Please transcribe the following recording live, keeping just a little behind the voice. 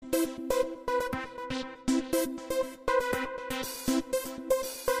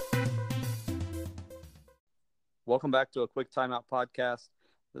Welcome back to a Quick Timeout podcast.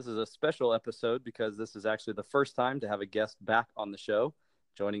 This is a special episode because this is actually the first time to have a guest back on the show.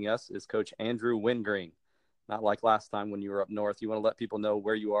 Joining us is Coach Andrew Wingreen. Not like last time when you were up north. You want to let people know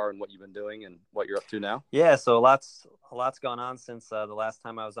where you are and what you've been doing and what you're up to now? Yeah, so a lot's gone on since the last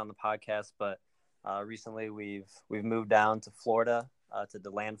time I was on the podcast, but recently we've moved down to Florida, to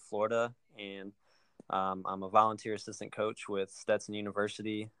DeLand, Florida, and I'm a volunteer assistant coach with Stetson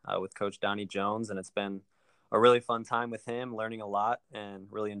University with Coach Donnie Jones, and it's been a really fun time with him, learning a lot and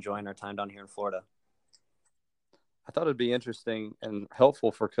really enjoying our time down here in Florida. I thought it'd be interesting and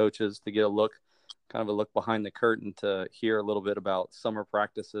helpful for coaches to get a look behind the curtain to hear a little bit about summer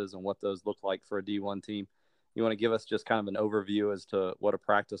practices and what those look like for a D1 team. You want to give us just kind of an overview as to what a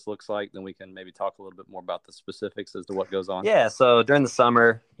practice looks like, then we can maybe talk a little bit more about the specifics as to what goes on. Yeah, so during the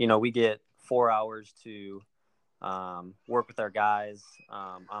summer, we get 4 hours to work with our guys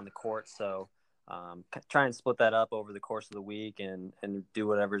on the court. So try and split that up over the course of the week and do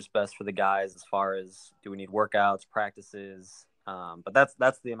whatever's best for the guys as far as do we need workouts, practices. But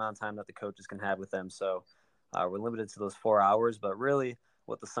that's the amount of time that the coaches can have with them. So we're limited to those 4 hours, but really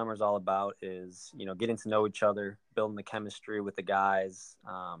what the summer's all about is, getting to know each other, building the chemistry with the guys.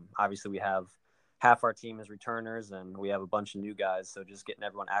 Obviously we have half our team is returners and we have a bunch of new guys. So just getting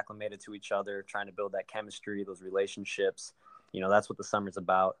everyone acclimated to each other, trying to build that chemistry, those relationships, that's what the summer's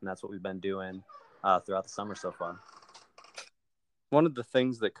about. And that's what we've been doing throughout the summer so far. One of the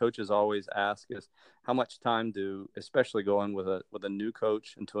things that coaches always ask is how much time especially going with a new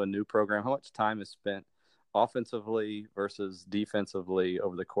coach into a new program, how much time is spent offensively versus defensively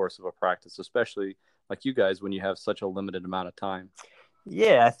over the course of a practice, especially like you guys when you have such a limited amount of time?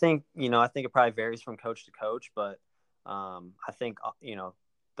 Yeah, I think it probably varies from coach to coach, but I think,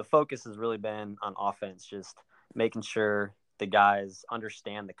 the focus has really been on offense, just making sure the guys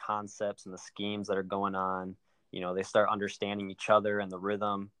understand the concepts and the schemes that are going on. They start understanding each other and the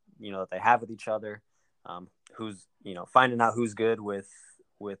rhythm, that they have with each other, who's, finding out who's good with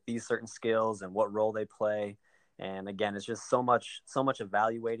these certain skills and what role they play. And again, it's just so much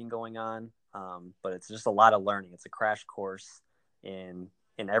evaluating going on. But it's just a lot of learning. It's a crash course in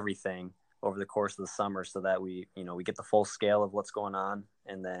everything over the course of the summer so that we get the full scale of what's going on.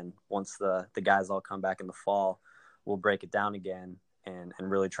 And then once the guys all come back in the fall, we'll break it down again and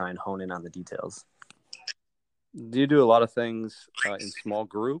really try and hone in on the details. Do you do a lot of things in small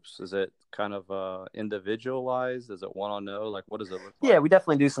groups? Is it kind of individualized? Is it one-on-one? Like, what does it look like? Yeah, we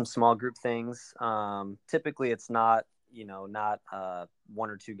definitely do some small group things. Typically, it's not one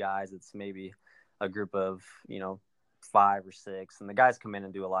or two guys. It's maybe a group of, 5 or 6. And the guys come in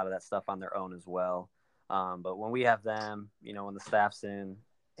and do a lot of that stuff on their own as well. But when we have them, when the staff's on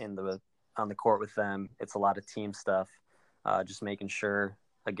the court with them, it's a lot of team stuff, just making sure,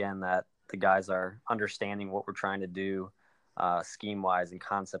 again, that the guys are understanding what we're trying to do scheme-wise and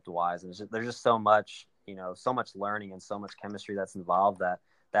concept-wise. And there's just so much learning and so much chemistry that's involved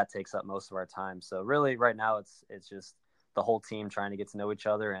that takes up most of our time. So really right now it's just the whole team trying to get to know each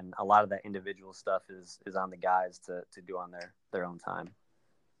other, and a lot of that individual stuff is on the guys to do on their own time.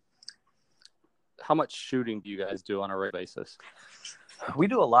 How much shooting do you guys do on a regular basis? We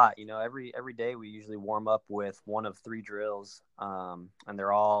do a lot. Every day we usually warm up with one of 3 drills, and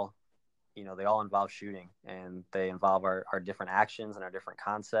they're all, they all involve shooting, and they involve our different actions and our different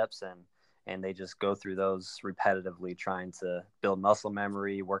concepts, and they just go through those repetitively, trying to build muscle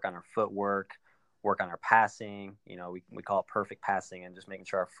memory, work on our footwork, work on our passing. We call it perfect passing, and just making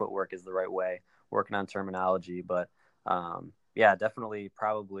sure our footwork is the right way, working on terminology. But yeah, definitely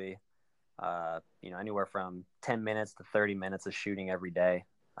probably anywhere from 10 minutes to 30 minutes of shooting every day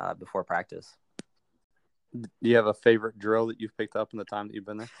before practice. Do you have a favorite drill that you've picked up in the time that you've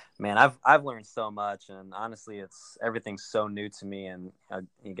been there? Man, I've learned so much, and honestly, everything's so new to me. And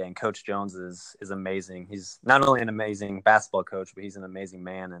again, Coach Jones is amazing. He's not only an amazing basketball coach, but he's an amazing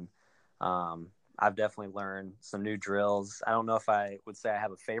man. And I've definitely learned some new drills. I don't know if I would say I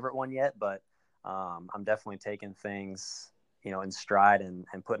have a favorite one yet, but I'm definitely taking things, in stride and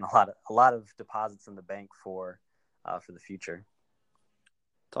putting a lot of deposits in the bank for the future.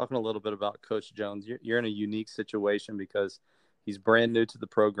 Talking a little bit about Coach Jones, you're in a unique situation because he's brand new to the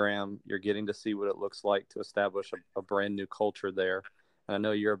program. You're getting to see what it looks like to establish a brand new culture there. And I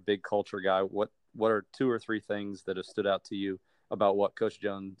know you're a big culture guy. What are 2 or 3 things that have stood out to you about what Coach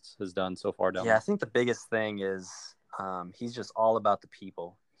Jones has done so far down there? Yeah, I think the biggest thing is he's just all about the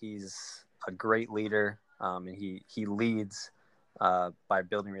people. He's a great leader, and he leads by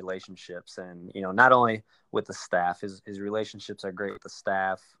building relationships. And, not only with the staff, his relationships are great with the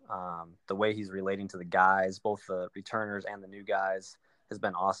staff. The way he's relating to the guys, both the returners and the new guys, has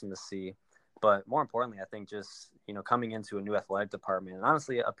been awesome to see. But more importantly, I think just, coming into a new athletic department, and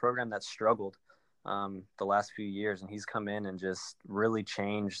honestly a program that's struggled the last few years, and he's come in and just really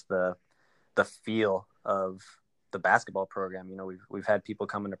changed the feel of the basketball program. We've had people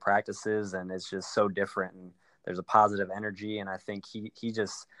come into practices, and it's just so different, and there's a positive energy, and I think he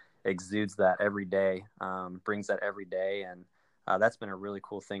just exudes that every day, brings that every day, and that's been a really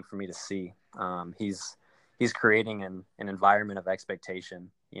cool thing for me to see. He's creating an environment of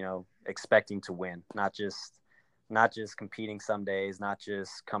expectation, expecting to win, not just competing some days, not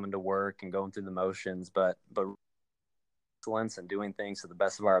just coming to work and going through the motions, but excellence and doing things to the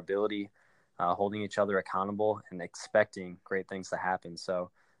best of our ability, holding each other accountable and expecting great things to happen. So,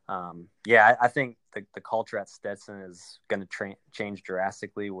 I think the culture at Stetson is going to change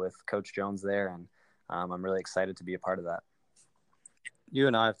drastically with Coach Jones there, and I'm really excited to be a part of that. You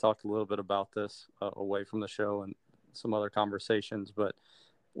and I have talked a little bit about this away from the show and some other conversations, but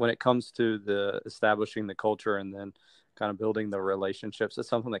when it comes to the establishing the culture and then kind of building the relationships, it's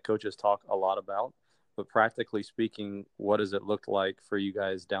something that coaches talk a lot about. But practically speaking, what does it look like for you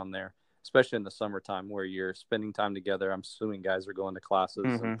guys down there, especially in the summertime where you're spending time together? I'm assuming guys are going to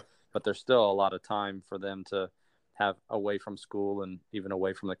classes, but there's still a lot of time for them to have away from school and even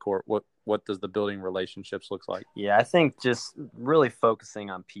away from the court. What does the building relationships look like? Yeah, I think just really focusing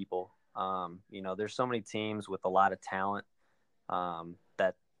on people. There's so many teams with a lot of talent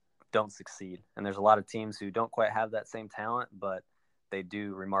that don't succeed. And there's a lot of teams who don't quite have that same talent, but they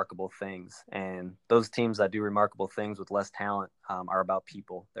do remarkable things. And those teams that do remarkable things with less talent are about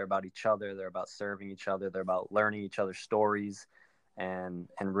people. They're about each other. They're about serving each other. They're about learning each other's stories and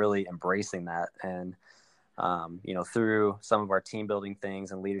really embracing that. And, through some of our team building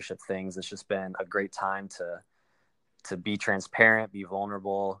things and leadership things, it's just been a great time to be transparent, be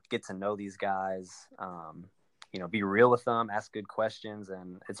vulnerable, get to know these guys, be real with them, ask good questions.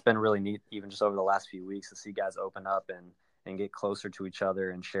 And it's been really neat, even just over the last few weeks, to see guys open up and get closer to each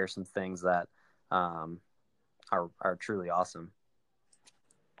other and share some things that are truly awesome.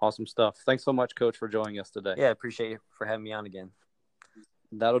 Awesome stuff. Thanks so much, Coach, for joining us today. Yeah, appreciate you for having me on again.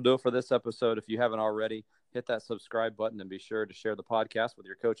 That'll do it for this episode. If you haven't already, hit that subscribe button and be sure to share the podcast with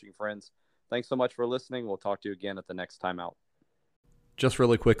your coaching friends. Thanks so much for listening. We'll talk to you again at the next time out. Just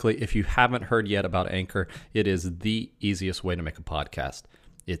really quickly, if you haven't heard yet about Anchor, it is the easiest way to make a podcast.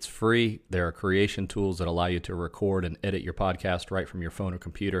 It's free. There are creation tools that allow you to record and edit your podcast right from your phone or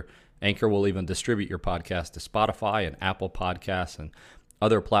computer. Anchor will even distribute your podcast to Spotify and Apple Podcasts and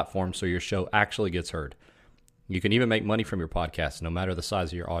other platforms so your show actually gets heard. You can even make money from your podcast no matter the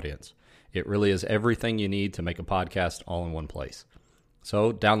size of your audience. It really is everything you need to make a podcast all in one place.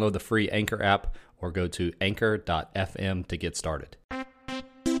 So download the free Anchor app or go to anchor.fm to get started.